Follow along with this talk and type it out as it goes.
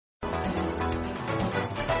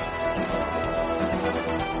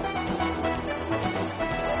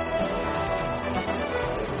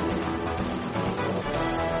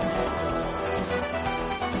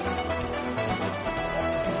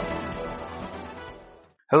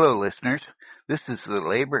Hello, listeners. This is the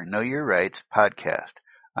Labor Know Your Rights podcast.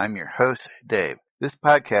 I'm your host, Dave. This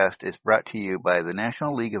podcast is brought to you by the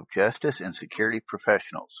National League of Justice and Security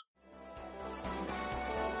Professionals.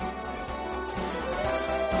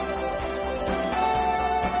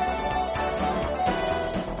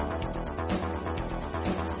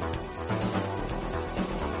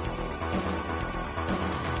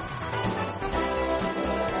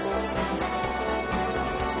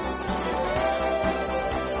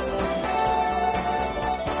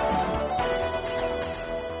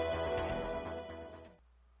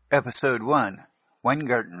 Episode 1,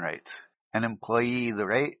 Weingarten Rights. An employee the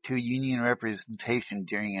right to union representation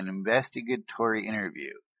during an investigatory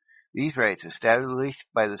interview. These rights, established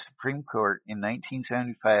by the Supreme Court in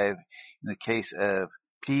 1975 in the case of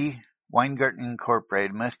P. Weingarten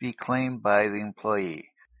Incorporated, must be claimed by the employee.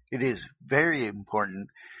 It is very important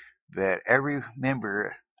that every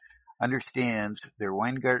member understands their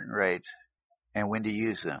Weingarten rights and when to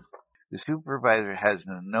use them. The supervisor has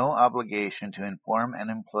no obligation to inform an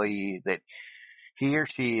employee that he or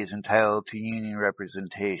she is entitled to union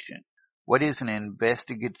representation. What is an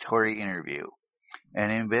investigatory interview?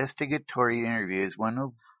 An investigatory interview is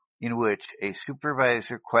one in which a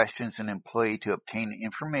supervisor questions an employee to obtain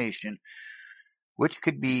information which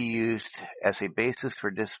could be used as a basis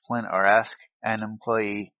for discipline or ask an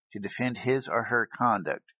employee to defend his or her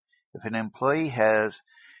conduct. If an employee has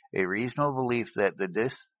a reasonable belief that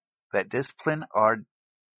discipline or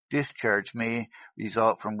discharge may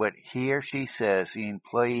result from what he or she says, the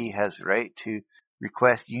employee has the right to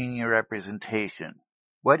request union representation.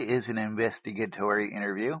 What is an investigatory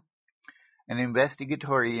interview? An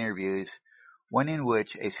investigatory interview is one in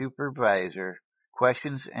which a supervisor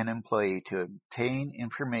questions an employee to obtain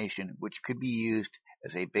information which could be used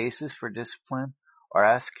as a basis for discipline or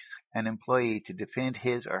asks an employee to defend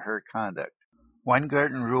his or her conduct.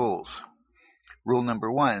 Weingarten rules. Rule number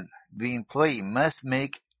 1. The employee must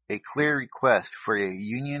make a clear request for a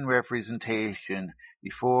union representation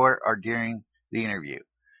before or during the interview.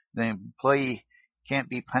 The employee can't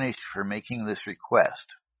be punished for making this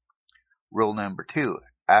request. Rule number 2.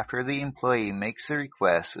 After the employee makes the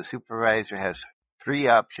request, the supervisor has 3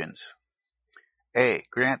 options. A.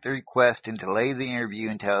 Grant the request and delay the interview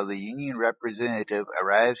until the union representative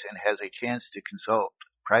arrives and has a chance to consult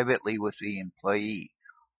privately with the employee.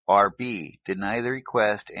 Or B. Deny the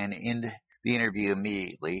request and end the interview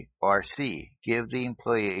immediately. Or C. Give the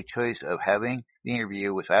employee a choice of having the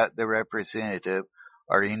interview without the representative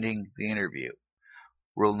or ending the interview.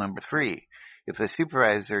 Rule number 3. If the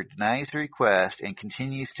supervisor denies the request and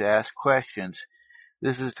continues to ask questions,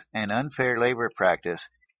 this is an unfair labor practice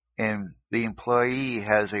and the employee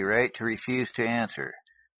has a right to refuse to answer.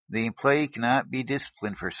 The employee cannot be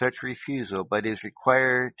disciplined for such refusal, but is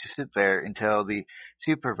required to sit there until the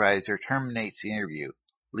supervisor terminates the interview.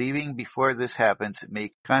 Leaving before this happens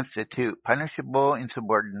may constitute punishable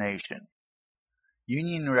insubordination.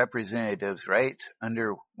 Union representatives' rights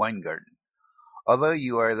under Weingarten. Although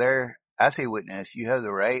you are there as a witness, you have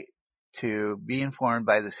the right to be informed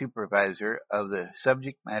by the supervisor of the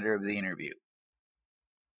subject matter of the interview.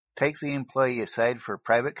 Take the employee aside for a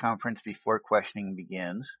private conference before questioning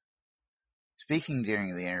begins. Speaking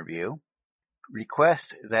during the interview.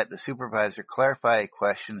 Request that the supervisor clarify a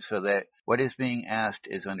question so that what is being asked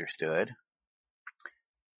is understood.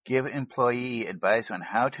 Give employee advice on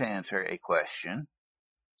how to answer a question.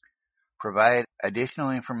 Provide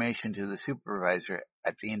additional information to the supervisor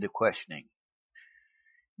at the end of questioning.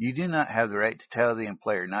 You do not have the right to tell the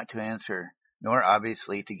employer not to answer, nor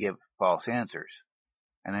obviously to give false answers.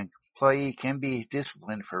 An employee can be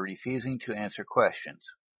disciplined for refusing to answer questions.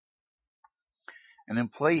 An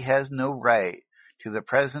employee has no right to the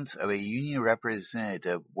presence of a union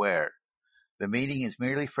representative where the meeting is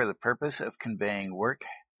merely for the purpose of conveying work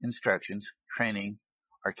instructions, training,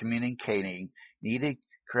 or communicating needed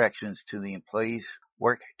corrections to the employee's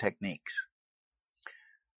work techniques.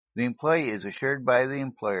 The employee is assured by the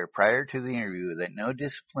employer prior to the interview that no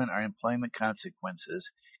discipline or employment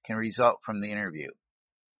consequences can result from the interview.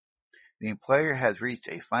 The employer has reached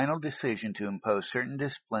a final decision to impose certain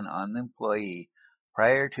discipline on the employee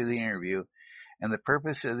prior to the interview, and the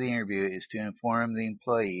purpose of the interview is to inform the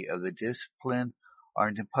employee of the discipline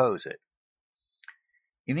or to impose it.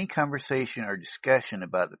 Any conversation or discussion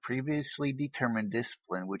about the previously determined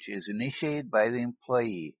discipline which is initiated by the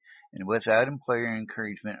employee and without employer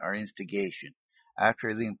encouragement or instigation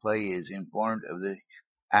after the employee is informed of the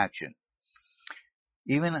action.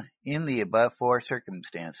 Even in the above 4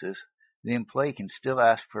 circumstances, the employee can still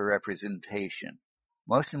ask for representation.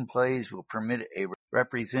 Most employees will permit a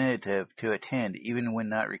representative to attend even when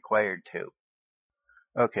not required to.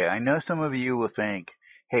 Okay, I know some of you will think,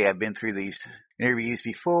 hey, I've been through these interviews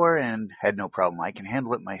before and had no problem. I can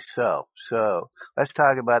handle it myself. So let's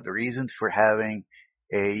talk about the reasons for having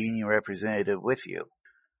a union representative with you.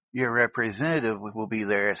 Your representative will be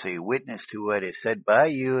there as a witness to what is said by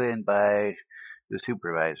you and by the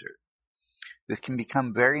supervisor. This can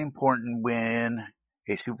become very important when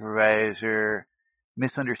a supervisor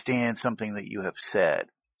misunderstands something that you have said.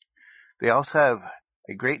 They also have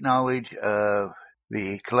a great knowledge of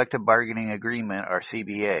the collective bargaining agreement, or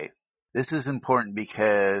CBA. This is important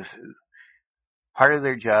because part of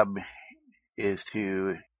their job is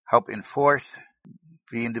to help enforce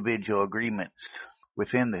the individual agreements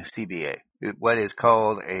within the CBA, what is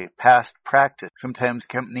called a past practice. Sometimes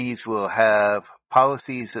companies will have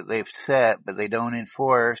policies that they've set, but they don't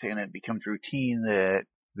enforce, and it becomes routine that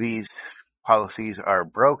these policies are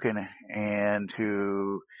broken, and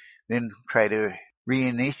to then try to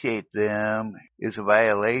reinitiate them is a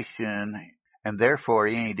violation, and therefore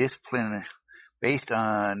any discipline based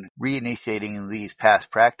on reinitiating these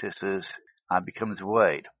past practices becomes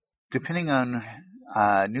void. Depending on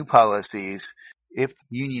new policies, if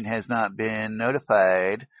the union has not been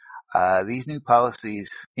notified, any new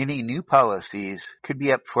policies could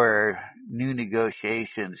be up for new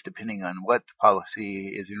negotiations depending on what the policy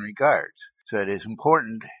is in regards. So it is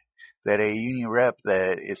important that a union rep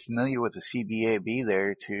that is familiar with the CBA be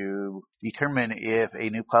there to determine if a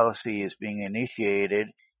new policy is being initiated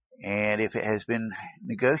and if it has been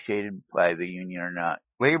negotiated by the union or not.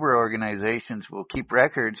 Labor organizations will keep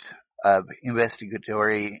records of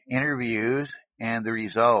investigatory interviews and the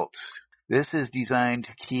results. This is designed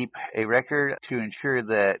to keep a record to ensure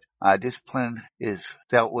that discipline is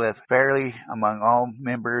dealt with fairly among all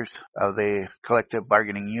members of the collective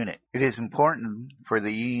bargaining unit. It is important for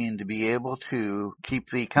the union to be able to keep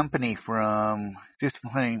the company from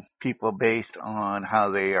disciplining people based on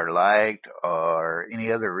how they are liked or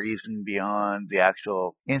any other reason beyond the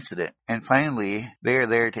actual incident. And finally, they are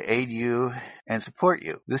there to aid you and support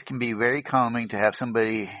you. This can be very calming to have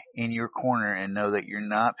somebody in your corner and know that you're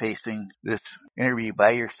not facing this interview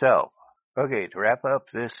by yourself. Okay, to wrap up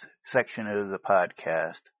this section of the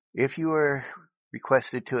podcast, if you are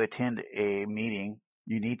requested to attend a meeting,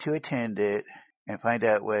 you need to attend it and find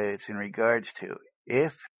out what it's in regards to.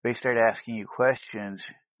 If they start asking you questions,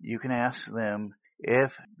 you can ask them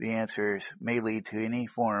if the answers may lead to any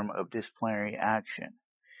form of disciplinary action.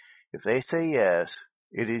 If they say yes,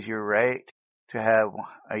 it is your right to have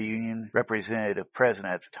a union representative present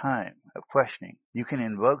at the time of questioning. You can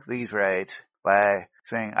invoke these rights by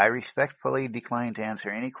saying, I respectfully decline to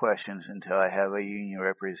answer any questions until I have a union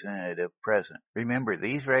representative present. Remember,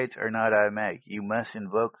 these rights are not automatic. You must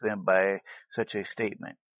invoke them by such a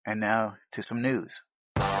statement. And now to some news.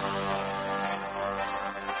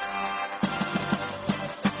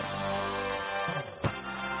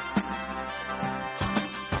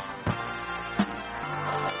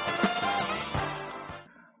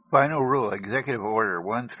 Final Rule, Executive Order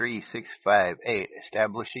 13658,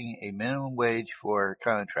 establishing a minimum wage for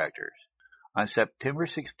contractors. On September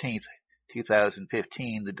 16,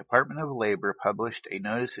 2015, the Department of Labor published a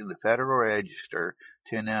notice in the Federal Register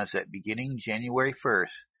to announce that beginning January 1,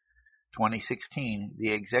 2016,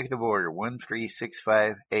 the Executive Order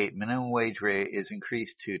 13658 minimum wage rate is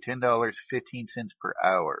increased to $10.15 per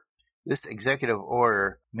hour. This executive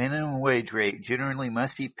order minimum wage rate generally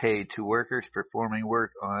must be paid to workers performing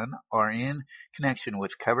work on or in connection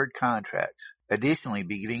with covered contracts. Additionally,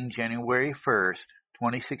 beginning January 1st,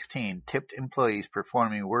 2016, tipped employees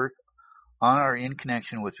performing work on or in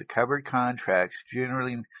connection with the covered contracts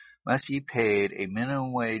generally must be paid a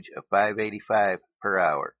minimum wage of $5.85 per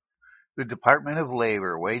hour. The Department of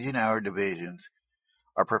Labor Wage and Hour Divisions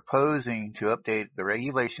are proposing to update the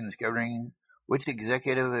regulations governing which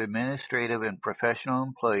executive, administrative, and professional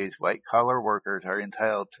employees, white-collar workers, are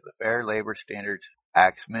entitled to the Fair Labor Standards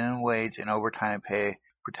Act's minimum wage and overtime pay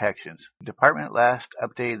protections. The department last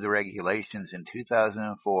updated the regulations in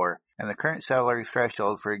 2004, and the current salary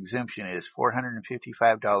threshold for exemption is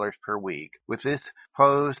 $455 per week. With this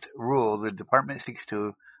proposed rule, the department seeks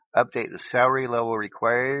to update the salary level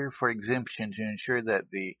required for exemption to ensure that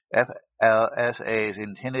the FLSA's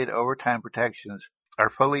intended overtime protections are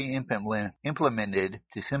fully implemented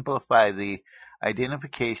to simplify the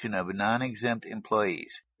identification of non-exempt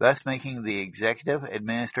employees, thus making the executive,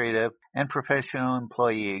 administrative, and professional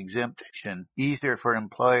employee exemption easier for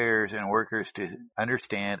employers and workers to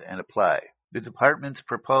understand and apply. The department's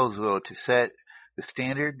proposal to set the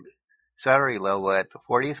standard salary level at the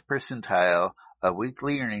 40th percentile of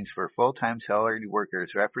weekly earnings for full-time salaried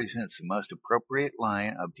workers represents the most appropriate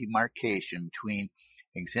line of demarcation between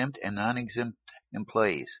exempt and non-exempt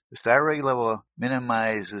employees. The salary level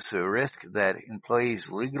minimizes the risk that employees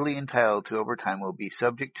legally entitled to overtime will be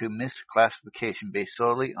subject to misclassification based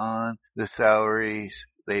solely on the salaries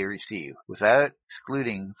they receive, without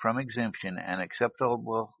excluding from exemption an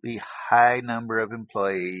acceptably high number of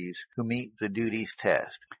employees who meet the duties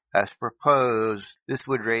test. As proposed, this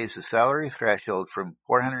would raise the salary threshold from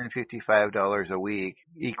 $455 a week,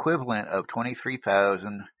 equivalent of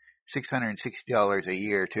 $23,660 a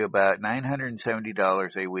year, to about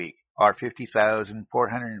 $970 a week, or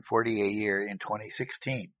 $50,440 a year in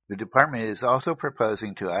 2016. The department is also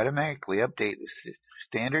proposing to automatically update the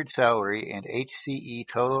standard salary and HCE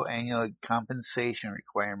total annual compensation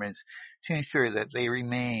requirements to ensure that they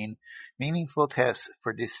remain meaningful tests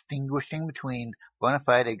for distinguishing between bona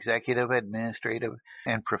fide executive, administrative,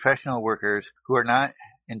 and professional workers who are not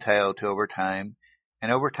entitled to overtime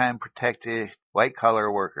and overtime protected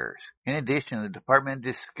white-collar workers. In addition, the department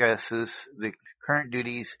discusses the current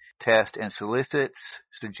duties test and solicits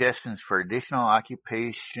suggestions for additional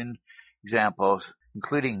occupation examples,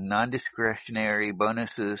 including non-discretionary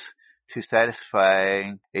bonuses to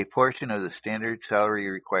satisfy a portion of the standard salary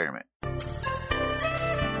requirement.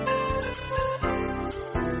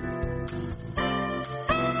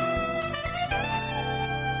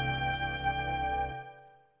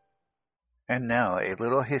 And now a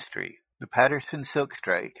little history. The Paterson Silk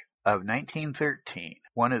Strike of 1913,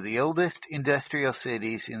 one of the oldest industrial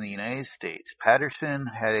cities in the United States. Paterson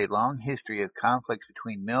had a long history of conflicts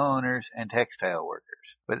between mill owners and textile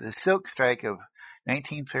workers. But the Silk Strike of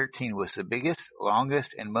 1913 was the biggest,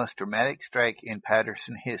 longest, and most dramatic strike in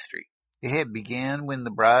Paterson history. It had began when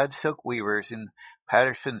the broad silk weavers in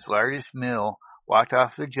Paterson's largest mill walked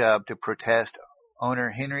off the job to protest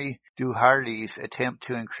owner Henry Dougherty's attempt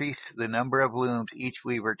to increase the number of looms each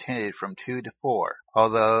weaver tended from 2 to 4.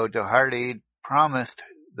 Although Dougherty promised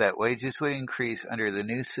that wages would increase under the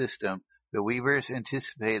new system, the weavers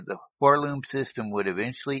anticipated the 4-loom system would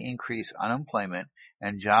eventually increase unemployment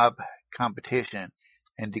and job competition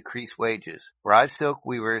and decrease wages. Broad silk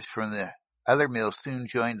weavers from the other mills soon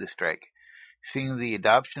joined the strike, seeing the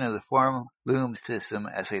adoption of the 4-loom system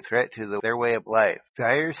as a threat to their way of life.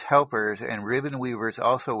 Dyers, helpers, and ribbon weavers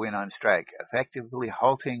also went on strike, effectively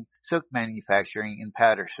halting silk manufacturing in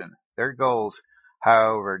Paterson. Their goals,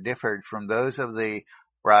 however, differed from those of the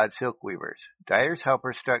broad silk weavers. Dyers'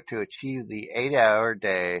 helpers struck to achieve the 8-hour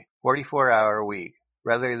day, 44-hour week,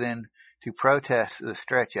 rather than to protest the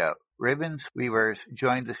stretch-out. Ribbon weavers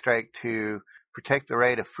joined the strike to protect the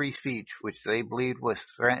right of free speech, which they believed was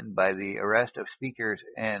threatened by the arrest of speakers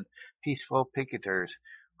and peaceful picketers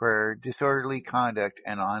for disorderly conduct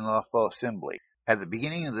and unlawful assembly. At the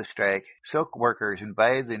beginning of the strike, silk workers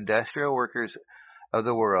invited the Industrial Workers of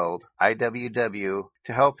the World, IWW,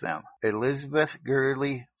 to help them. Elizabeth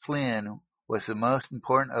Gurley Flynn was the most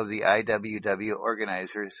important of the IWW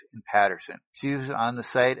organizers in Paterson. She was on the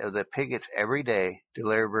site of the pickets every day,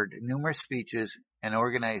 delivered numerous speeches, and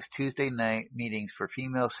organized Tuesday night meetings for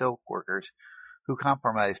female silk workers who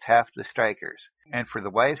comprised half the strikers, and for the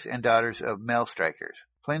wives and daughters of male strikers.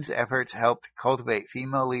 Flynn's efforts helped cultivate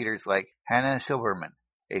female leaders like Hannah Silverman,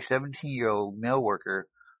 a 17-year-old mill worker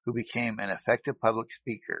who became an effective public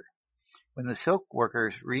speaker. When the silk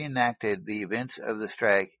workers reenacted the events of the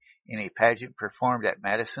strike in a pageant performed at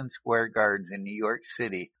Madison Square Gardens in New York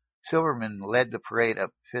City, Silverman led the parade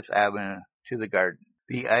up Fifth Avenue to the garden.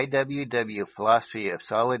 The IWW philosophy of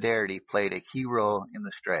solidarity played a key role in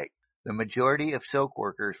the strike. The majority of silk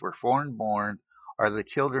workers were foreign-born or the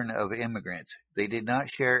children of immigrants. They did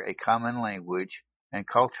not share a common language, and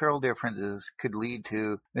cultural differences could lead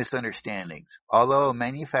to misunderstandings. Although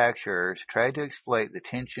manufacturers tried to exploit the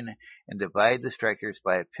tension and divide the strikers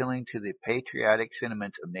by appealing to the patriotic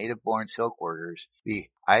sentiments of native-born silk workers, the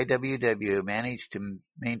IWW managed to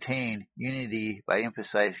maintain unity by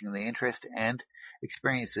emphasizing the interests and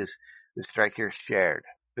experiences the strikers shared.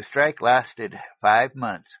 The strike lasted 5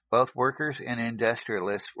 months. Both workers and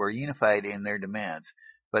industrialists were unified in their demands,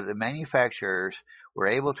 but the manufacturers were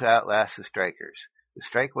able to outlast the strikers. The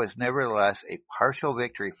strike was nevertheless a partial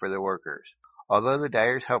victory for the workers. Although the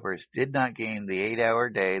dyers' helpers did not gain the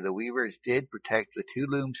 8-hour day, the weavers did protect the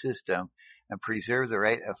 2-loom system and preserve the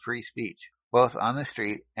right of free speech, both on the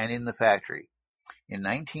street and in the factory. In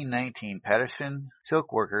 1919, Paterson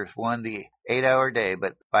silk workers won the 8-hour day,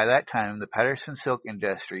 but by that time the Paterson silk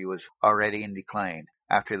industry was already in decline.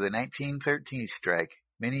 After the 1913 strike,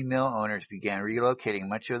 many mill owners began relocating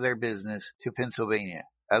much of their business to Pennsylvania.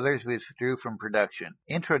 Others withdrew from production.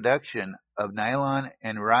 Introduction of nylon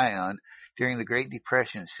and rayon during the Great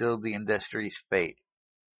Depression sealed the industry's fate.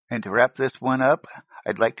 And to wrap this one up,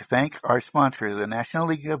 I'd like to thank our sponsor, the National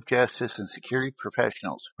League of Justice and Security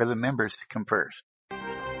Professionals, where the members come first.